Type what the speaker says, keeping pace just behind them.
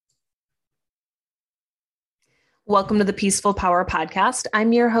Welcome to the Peaceful Power Podcast.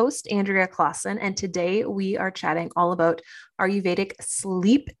 I'm your host, Andrea Clausen, and today we are chatting all about Ayurvedic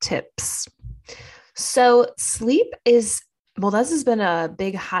sleep tips. So, sleep is, well, this has been a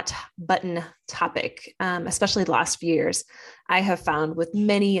big hot button topic, especially the last few years. I have found with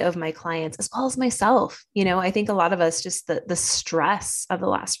many of my clients, as well as myself, I think a lot of us, just the stress of the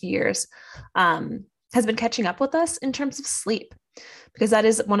last few years has been catching up with us in terms of sleep, because that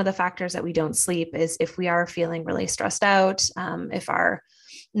is one of the factors that we don't sleep is if we are feeling really stressed out, if our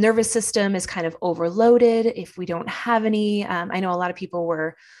nervous system is kind of overloaded, if we don't have any. I know a lot of people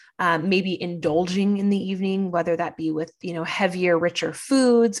were maybe indulging in the evening, whether that be with heavier, richer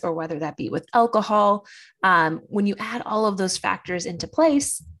foods or whether that be with alcohol. When you add all of those factors into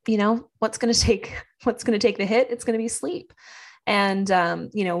place, what's going to take the hit? It's going to be sleep. And,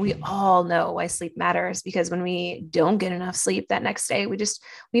 we all know why sleep matters, because when we don't get enough sleep that next day,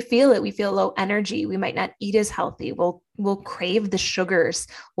 we feel it. We feel low energy. We might not eat as healthy. We'll crave the sugars.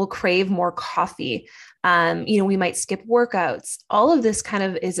 We'll crave more coffee. We might skip workouts. All of this kind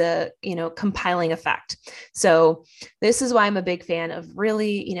of is a, compiling effect. So this is why I'm a big fan of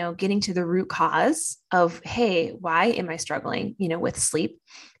really, getting to the root cause of, hey, why am I struggling, with sleep?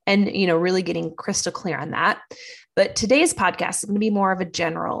 And, really getting crystal clear on that. But today's podcast is going to be more of a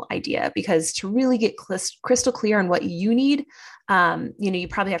general idea, because to really get crystal clear on what you need, you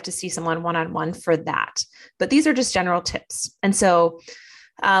probably have to see someone one-on-one for that. But these are just general tips. And so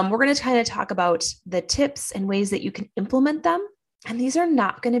we're going to kind of talk about the tips and ways that you can implement them. And these are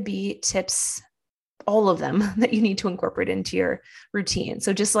not going to be tips, all of them, that you need to incorporate into your routine.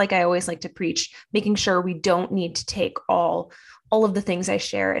 So just like I always like to preach, making sure we don't need to take all of the things I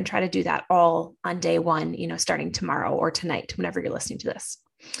share and try to do that all on day one, starting tomorrow or tonight, whenever you're listening to this.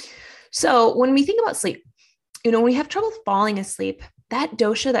 So when we think about sleep, when we have trouble falling asleep, that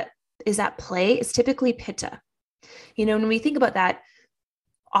dosha that is at play is typically pitta. When we think about that,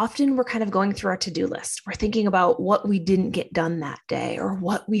 often we're kind of going through our to-do list. We're thinking about what we didn't get done that day or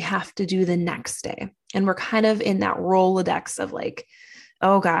what we have to do the next day. And we're kind of in that Rolodex of like,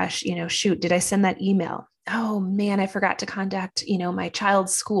 oh gosh, shoot, did I send that email? Oh man, I forgot to contact, my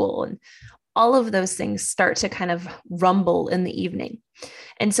child's school. And all of those things start to kind of rumble in the evening.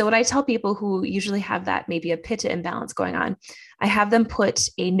 And so what I tell people who usually have that, maybe a pitta imbalance going on, I have them put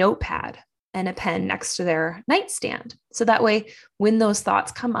a notepad and a pen next to their nightstand. So that way, when those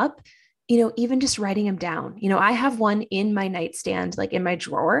thoughts come up, even just writing them down. I have one in my nightstand, like in my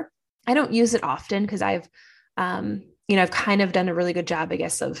drawer. I don't use it often because I've kind of done a really good job, I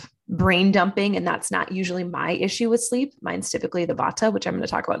guess, of brain dumping. And that's not usually my issue with sleep. Mine's typically the vata, which I'm going to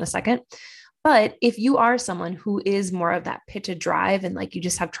talk about in a second. But if you are someone who is more of that pitta drive and like you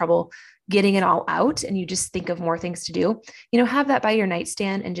just have trouble getting it all out and you just think of more things to do, have that by your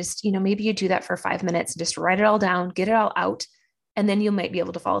nightstand and just, maybe you do that for 5 minutes, just write it all down, get it all out, and then you might be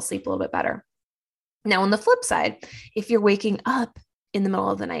able to fall asleep a little bit better. Now, on the flip side, if you're waking up in the middle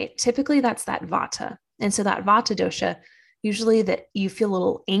of the night, typically that's that vata. And so that vata dosha, usually that you feel a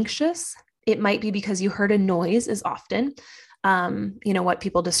little anxious. It might be because you heard a noise as often. What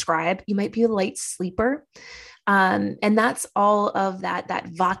people describe, you might be a light sleeper. And that's all of that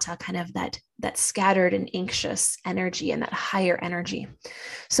vata, kind of that scattered and anxious energy and that higher energy.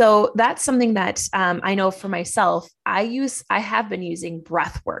 So that's something that I know for myself, I have been using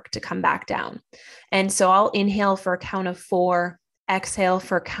breath work to come back down. And so I'll inhale for a count of 4, exhale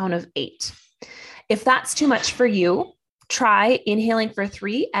for a count of 8. If that's too much for you, try inhaling for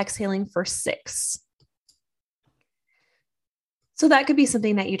 3, exhaling for 6. So that could be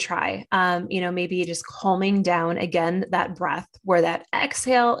something that you try, maybe just calming down again, that breath where that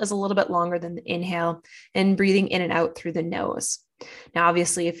exhale is a little bit longer than the inhale and breathing in and out through the nose. Now,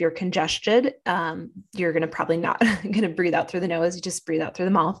 obviously, if you're congested, you're going to probably not going to breathe out through the nose. You just breathe out through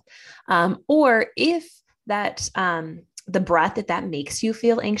the mouth. Or if that, the breath, if that makes you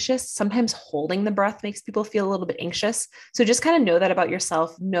feel anxious, sometimes holding the breath makes people feel a little bit anxious. So just kind of know that about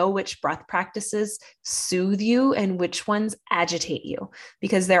yourself, know which breath practices soothe you and which ones agitate you,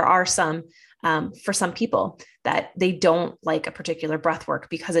 because there are some, for some people that they don't like a particular breath work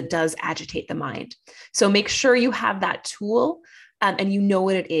because it does agitate the mind. So make sure you have that tool. And you know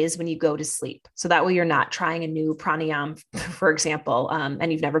what it is when you go to sleep. So that way you're not trying a new pranayam, for example,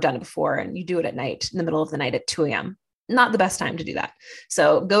 and you've never done it before and you do it at night in the middle of the night at 2 a.m. Not the best time to do that.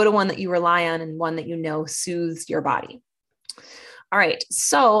 So go to one that you rely on and one that you know soothes your body. All right.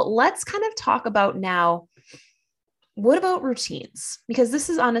 So let's kind of talk about now, what about routines? Because this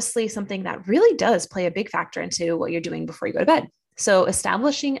is honestly something that really does play a big factor into what you're doing before you go to bed. So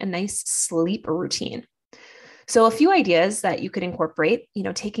establishing a nice sleep routine. So a few ideas that you could incorporate,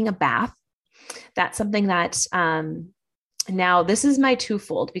 taking a bath. That's something that now this is my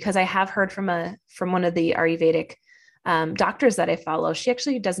twofold, because I have heard from one of the Ayurvedic doctors that I follow. She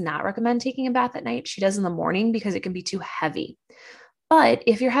actually does not recommend taking a bath at night. She does in the morning because it can be too heavy. But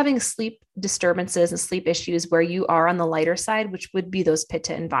if you're having sleep disturbances and sleep issues where you are on the lighter side, which would be those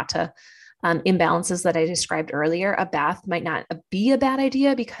pitta and vata imbalances that I described earlier, a bath might not be a bad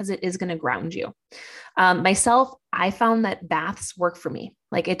idea because it is going to ground you. Myself, I found that baths work for me.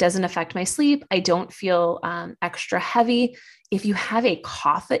 Like, it doesn't affect my sleep. I don't feel extra heavy. If you have a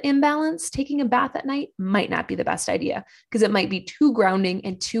kapha imbalance, taking a bath at night might not be the best idea because it might be too grounding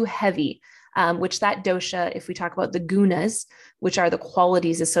and too heavy. Which that dosha, if we talk about the gunas, which are the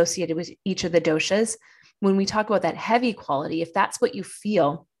qualities associated with each of the doshas, when we talk about that heavy quality, if that's what you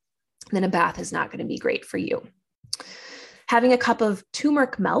feel, then a bath is not going to be great for you. Having a cup of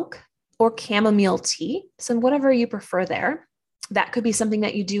turmeric milk or chamomile tea, so whatever you prefer there, that could be something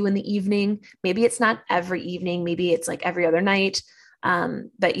that you do in the evening. Maybe it's not every evening, maybe it's like every other night,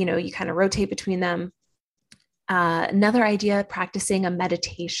 but you kind of rotate between them. Another idea, practicing a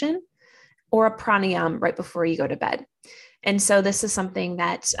meditation or a pranayam right before you go to bed. And so this is something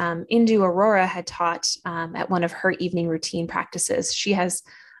that Indu Aurora had taught at one of her evening routine practices. She has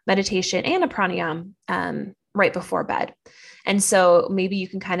meditation and a pranayam right before bed. And so maybe you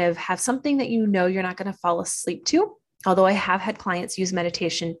can kind of have something that you're not going to fall asleep to. Although I have had clients use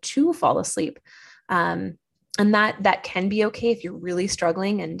meditation to fall asleep. And that can be okay if you're really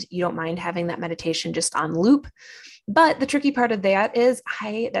struggling and you don't mind having that meditation just on loop. But the tricky part of that is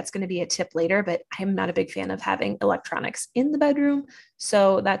that's going to be a tip later, but I'm not a big fan of having electronics in the bedroom.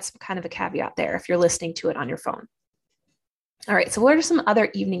 So that's kind of a caveat there if you're listening to it on your phone. All right. So what are some other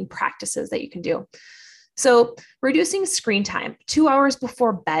evening practices that you can do? So reducing screen time 2 hours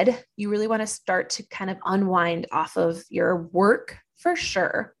before bed, you really want to start to kind of unwind off of your work for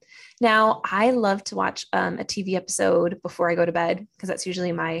sure. Now, I love to watch a TV episode before I go to bed because that's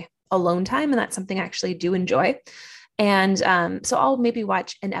usually my alone time. And that's something I actually do enjoy. And so I'll maybe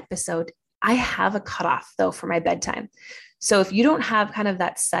watch an episode. I have a cutoff though for my bedtime. So if you don't have kind of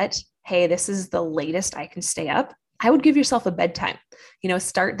that set, hey, this is the latest I can stay up, I would give yourself a bedtime,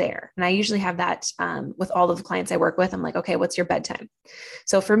 start there. And I usually have that with all of the clients I work with. I'm like, okay, what's your bedtime?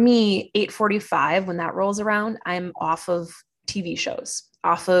 So for me, 8:45, when that rolls around, I'm off of TV shows,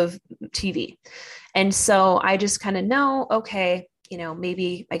 off of TV. And so I just kind of know, okay,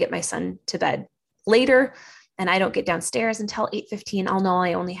 maybe I get my son to bed later and I don't get downstairs until 8:15. I'll know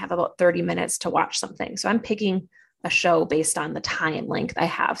I only have about 30 minutes to watch something. So I'm picking a show based on the time length I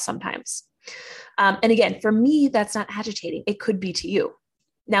have sometimes. And again, for me, that's not agitating. It could be to you.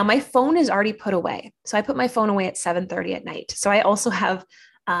 Now, my phone is already put away. So I put my phone away at 7:30 at night. So I also have,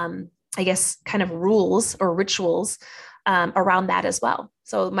 I guess, kind of rules or rituals around that as well.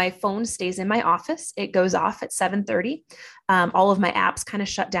 So my phone stays in my office. It goes off at 7:30. All of my apps kind of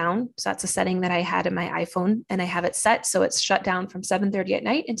shut down. So that's a setting that I had in my iPhone and I have it set. So it's shut down from 7:30 at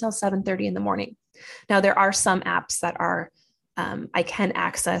night until 7:30 in the morning. Now, there are some apps that are, I can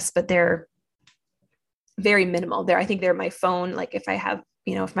access, but they're very minimal there. I think they're my phone. Like if I have,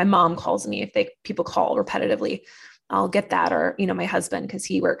 if my mom calls me, if people call repetitively, I'll get that. Or, my husband, because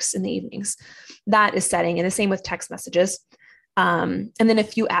he works in the evenings, that is setting. And the same with text messages. And then a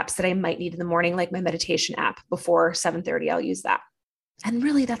few apps that I might need in the morning, like my meditation app before 7:30, I'll use that. And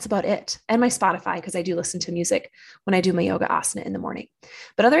really that's about it. And my Spotify, because I do listen to music when I do my yoga asana in the morning.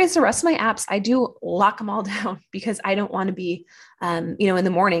 But otherwise, the rest of my apps, I do lock them all down because I don't want to be, in the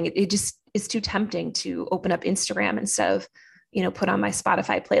morning, it just is too tempting to open up Instagram instead of, put on my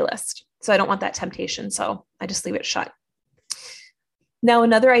Spotify playlist. So I don't want that temptation. So I just leave it shut. Now,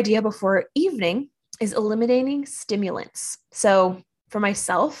 another idea before evening is eliminating stimulants. So for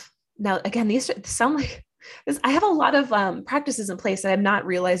myself, now, again, these sound like I have a lot of practices in place that I'm not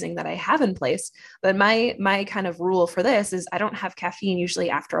realizing that I have in place. But my kind of rule for this is I don't have caffeine usually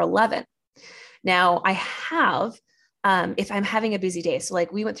after 11. Now I have, if I'm having a busy day. So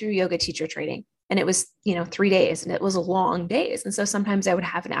like we went through yoga teacher training and it was, 3 days and it was long days. And so sometimes I would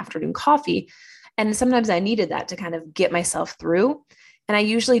have an afternoon coffee and sometimes I needed that to kind of get myself through. And I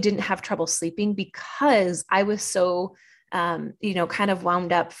usually didn't have trouble sleeping because I was so kind of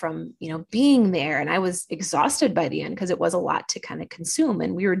wound up from, being there. And I was exhausted by the end because it was a lot to kind of consume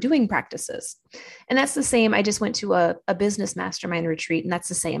and we were doing practices. And that's the same. I just went to a business mastermind retreat and that's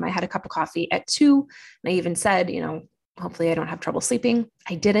the same. I had a cup of coffee at 2 and I even said, hopefully I don't have trouble sleeping.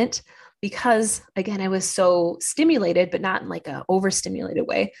 I didn't because again, I was so stimulated, but not in like a overstimulated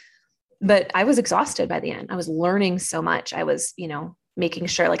way. But I was exhausted by the end. I was learning so much. I was, making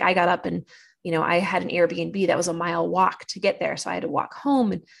sure like I got up and I had an Airbnb that was a mile walk to get there. So I had to walk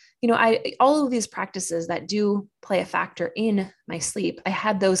home. And, all of these practices that do play a factor in my sleep, I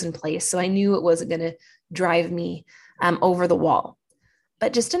had those in place. So I knew it wasn't going to drive me over the wall.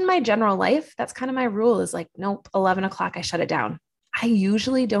 But just in my general life, that's kind of my rule is like, nope, 11 o'clock, I shut it down. I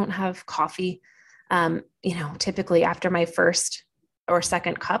usually don't have coffee, typically after my first or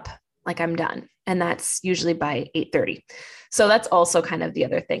second cup, like I'm done. And that's usually by 8:30. So that's also kind of the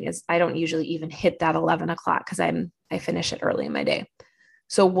other thing is I don't usually even hit that 11 o'clock because I finish it early in my day.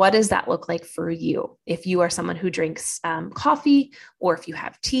 So what does that look like for you? If you are someone who drinks coffee or if you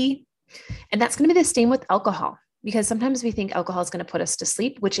have tea, and that's going to be the same with alcohol, because sometimes we think alcohol is going to put us to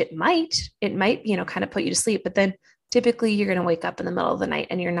sleep, which it might, kind of put you to sleep, but then typically you're going to wake up in the middle of the night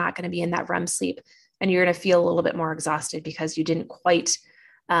and you're not going to be in that REM sleep and you're going to feel a little bit more exhausted because you didn't quite,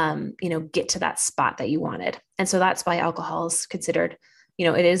 get to that spot that you wanted. And so that's why alcohol is considered,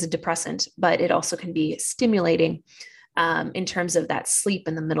 it is a depressant, but it also can be stimulating in terms of that sleep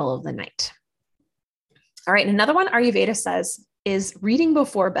in the middle of the night. All right. And another one Ayurveda says is reading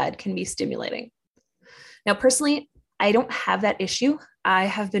before bed can be stimulating. Now, personally, I don't have that issue. I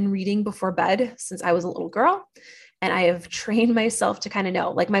have been reading before bed since I was a little girl, and I have trained myself to kind of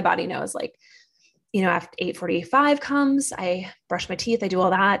know, like my body knows, like, after 8:45 comes, I brush my teeth, I do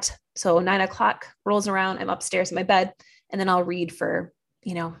all that. So 9 o'clock rolls around, I'm upstairs in my bed, and then I'll read for,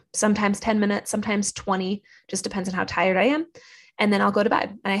 sometimes 10 minutes, sometimes 20, just depends on how tired I am. And then I'll go to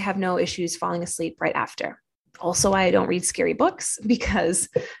bed and I have no issues falling asleep right after. Also, I don't read scary books because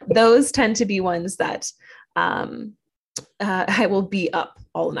those tend to be ones that I will be up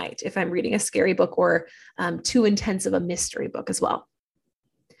all night if I'm reading a scary book or too intense of a mystery book as well.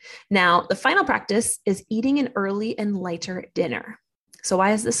 Now, the final practice is eating an early and lighter dinner. So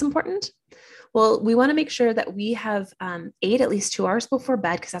why is this important? Well, we want to make sure that we have ate at least 2 hours before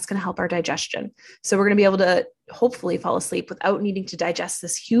bed because that's going to help our digestion. So we're going to be able to hopefully fall asleep without needing to digest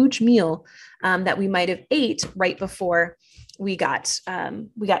this huge meal that we might have ate right before we got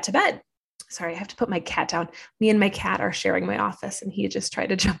to bed. Sorry, I have to put my cat down. Me and my cat are sharing my office, and he just tried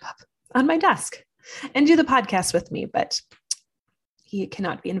to jump up on my desk and do the podcast with me, but he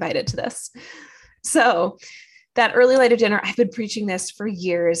cannot be invited to this. So that early lighter dinner, I've been preaching this for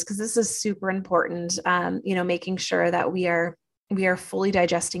years because this is super important. Making sure that we are fully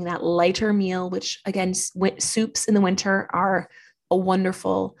digesting that lighter meal, which again, soups in the winter are a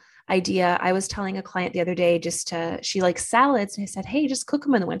wonderful idea. I was telling a client the other day, she likes salads. And I said, hey, just cook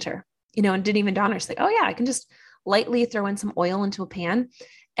them in the winter, and didn't even dawn on her. She's like, oh yeah, I can just lightly throw in some oil into a pan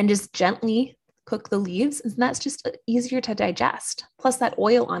and just gently cook the leaves. And that's just easier to digest. Plus that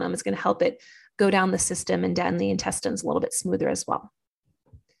oil on them is going to help it go down the system and down the intestines a little bit smoother as well.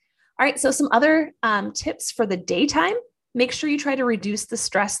 All right. So some other tips for the daytime, make sure you try to reduce the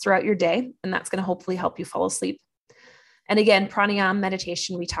stress throughout your day, and that's going to hopefully help you fall asleep. And again, pranayama,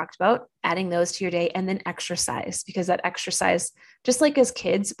 meditation, we talked about adding those to your day, and then exercise, because that exercise, just like as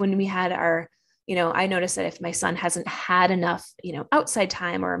kids, when we had our, I noticed that if my son hasn't had enough, outside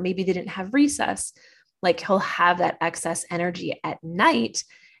time, or maybe they didn't have recess, like he'll have that excess energy at night.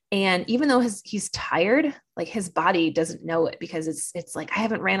 And even though he's tired, like his body doesn't know it because it's like, I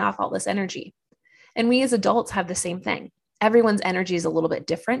haven't ran off all this energy. And we as adults have the same thing. Everyone's energy is a little bit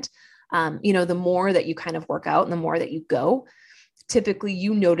different. The more that you kind of work out and the more that you go, typically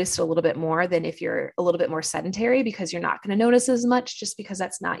you notice a little bit more than if you're a little bit more sedentary, because you're not going to notice as much just because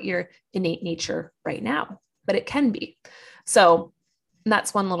that's not your innate nature right now, but it can be. So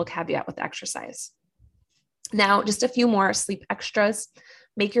that's one little caveat with exercise. Now, just a few more sleep extras.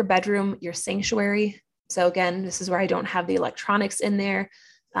 Make your bedroom your sanctuary. So again, this is where I don't have the electronics in there.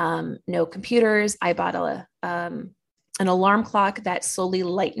 No computers. I bought an alarm clock that slowly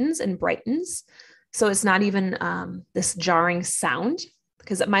lightens and brightens. So it's not even this jarring sound,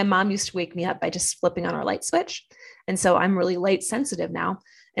 because my mom used to wake me up by just flipping on our light switch. And so I'm really light sensitive now.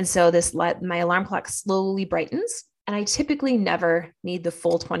 And so my alarm clock slowly brightens. And I typically never need the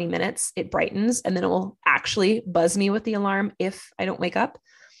full 20 minutes. It brightens and then it will actually buzz me with the alarm if I don't wake up.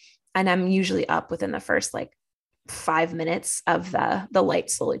 And I'm usually up within the first 5 minutes of the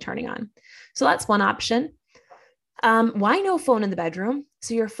light slowly turning on. So that's one option. Why no phone in the bedroom?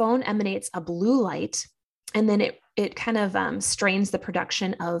 So your phone emanates a blue light, and then it kind of strains the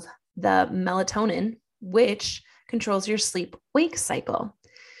production of the melatonin, which controls your sleep-wake cycle.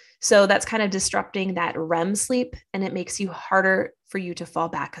 So that's kind of disrupting that REM sleep, and it makes you harder for you to fall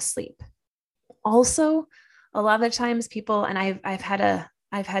back asleep. Also, a lot of the times people, and I've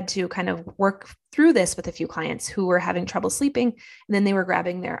had to kind of work through this with a few clients who were having trouble sleeping, and then they were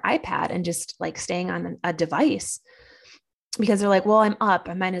grabbing their iPad and just staying on a device. because they're like, well, I'm up,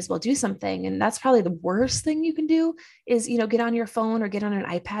 I might as well do something. And that's probably the worst thing you can do is, get on your phone or get on an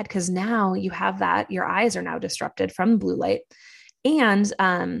iPad. Cause now you have that, your eyes are now disrupted from blue light. And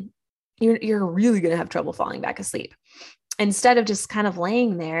you're really going to have trouble falling back asleep instead of just kind of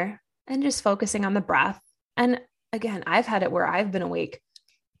laying there and just focusing on the breath. And again, I've had it where I've been awake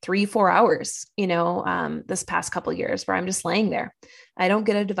 3-4 hours, this past couple of years where I'm just laying there. I don't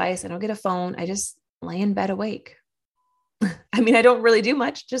get a device. I don't get a phone. I just lay in bed awake. I mean, I don't really do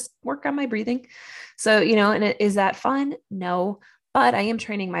much, just work on my breathing. So, and is that fun? No, but I am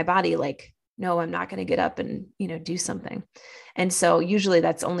training my body like, no, I'm not going to get up and, do something. And so usually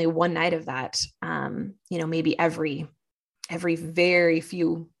that's only one night of that, maybe every very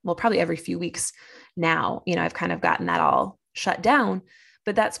few, well, probably every few weeks now, I've kind of gotten that all shut down,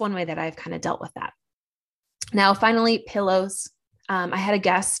 but that's one way that I've kind of dealt with that. Now, finally, pillows. I had a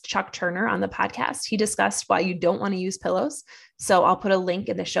guest, Chuck Turner, on the podcast. He discussed why you don't want to use pillows. So I'll put a link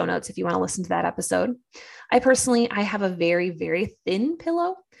in the show notes if you want to listen to that episode. I have a very, very thin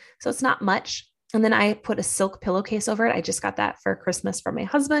pillow, so it's not much. And then I put a silk pillowcase over it. I just got that for Christmas from my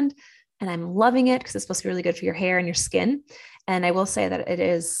husband, and I'm loving it because it's supposed to be really good for your hair and your skin. And I will say that it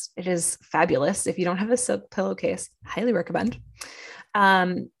is fabulous. If you don't have a silk pillowcase, highly recommend.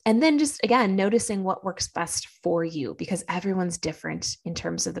 And then just, again, noticing what works best for you, because everyone's different in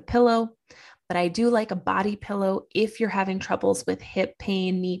terms of the pillow. But I do like a body pillow if you're having troubles with hip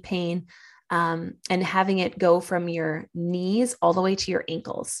pain, knee pain, and having it go from your knees all the way to your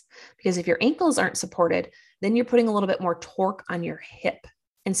ankles. Because if your ankles aren't supported, then you're putting a little bit more torque on your hip.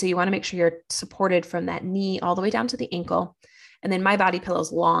 And so you want to make sure you're supported from that knee all the way down to the ankle. And then my body pillow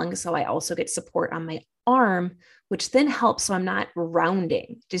is long, so I also get support on my arm, which then helps so I'm not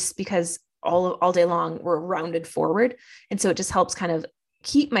rounding, just because all day long we're rounded forward. And so it just helps kind of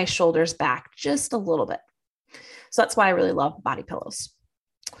keep my shoulders back just a little bit. So that's why I really love body pillows.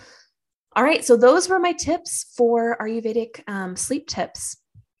 All right, so those were my tips for Ayurvedic sleep tips.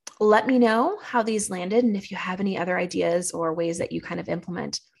 Let me know how these landed, and if you have any other ideas or ways that you kind of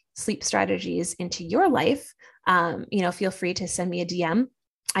implement sleep strategies into your life, feel free to send me a DM.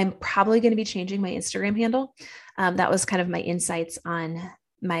 I'm probably going to be changing my Instagram handle. That was kind of my insights on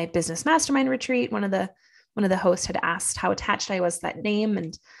my business mastermind retreat. One of the hosts had asked how attached I was to that name,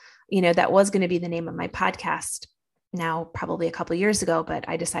 and that was going to be the name of my podcast now, probably a couple of years ago. But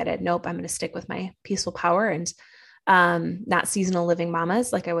I decided, nope, I'm going to stick with my peaceful power and not seasonal living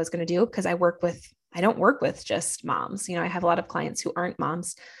mamas like I was going to do, because I don't work with just moms. I have a lot of clients who aren't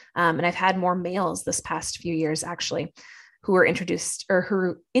moms. And I've had more males this past few years, actually, who are introduced or who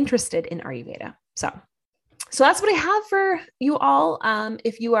are interested in Ayurveda. So that's what I have for you all.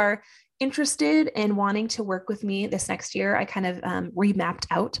 If you are interested in wanting to work with me this next year, I kind of remapped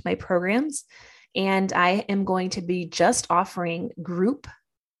out my programs, and I am going to be just offering group.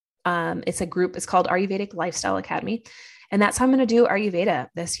 It's called Ayurvedic Lifestyle Academy. And that's how I'm going to do Ayurveda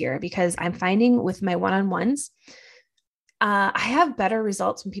this year, because I'm finding with my one-on-ones, I have better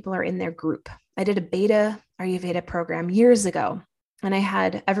results when people are in their group. I did a beta Ayurveda program years ago, and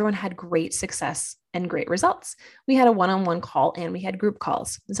everyone had great success and great results. We had a one-on-one call and we had group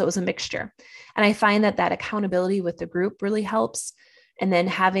calls. And so it was a mixture. And I find that accountability with the group really helps. And then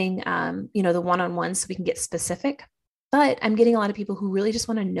having, the one-on-one so we can get specific. But I'm getting a lot of people who really just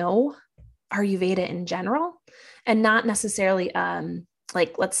want to know Ayurveda in general, and not necessarily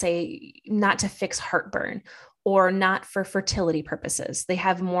let's say, not to fix heartburn or not for fertility purposes. They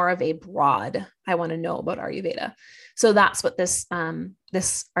have more of a broad, I want to know about Ayurveda. So that's what this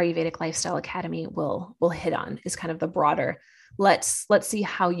Ayurvedic Lifestyle Academy will hit on, is kind of the broader, let's see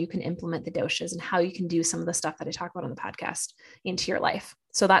how you can implement the doshas and how you can do some of the stuff that I talk about on the podcast into your life.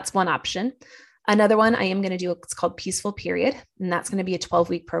 So that's one option. Another one I am going to do, it's called Peaceful Period. And that's going to be a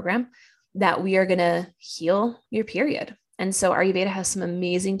 12-week program that we are going to heal your period. And so Ayurveda has some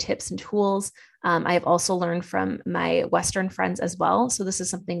amazing tips and tools. I have also learned from my Western friends as well. So this is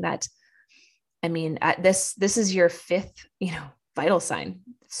something that, this is your fifth, vital sign.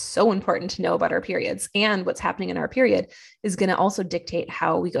 It's so important to know about our periods, and what's happening in our period is going to also dictate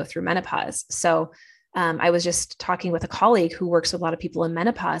how we go through menopause. So I was just talking with a colleague who works with a lot of people in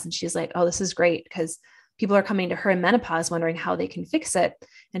menopause, and she's like, oh, this is great because people are coming to her in menopause wondering how they can fix it.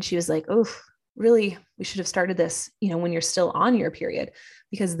 And she was like, oh, really, we should have started this, when you're still on your period,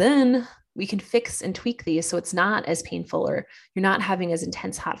 because then we can fix and tweak these so it's not as painful, or you're not having as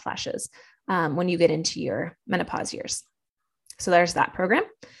intense hot flashes when you get into your menopause years. So there's that program.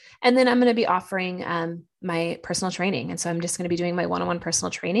 And then I'm going to be offering my personal training. And so I'm just going to be doing my one-on-one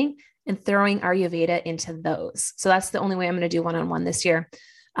personal training and throwing Ayurveda into those. So that's the only way I'm going to do one-on-one this year.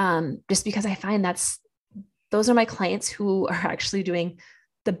 Just because I find that's those are my clients who are actually doing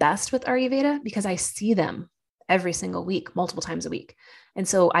the best with Ayurveda because I see them every single week, multiple times a week. And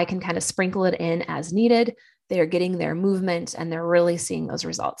so I can kind of sprinkle it in as needed. They're getting their movement and they're really seeing those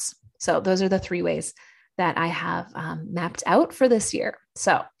results. So those are the 3 ways that I have mapped out for this year.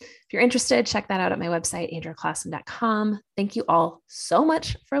 So if you're interested, check that out at my website, andreaclaassen.com. Thank you all so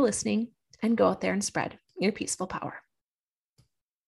much for listening, and go out there and spread your peaceful power.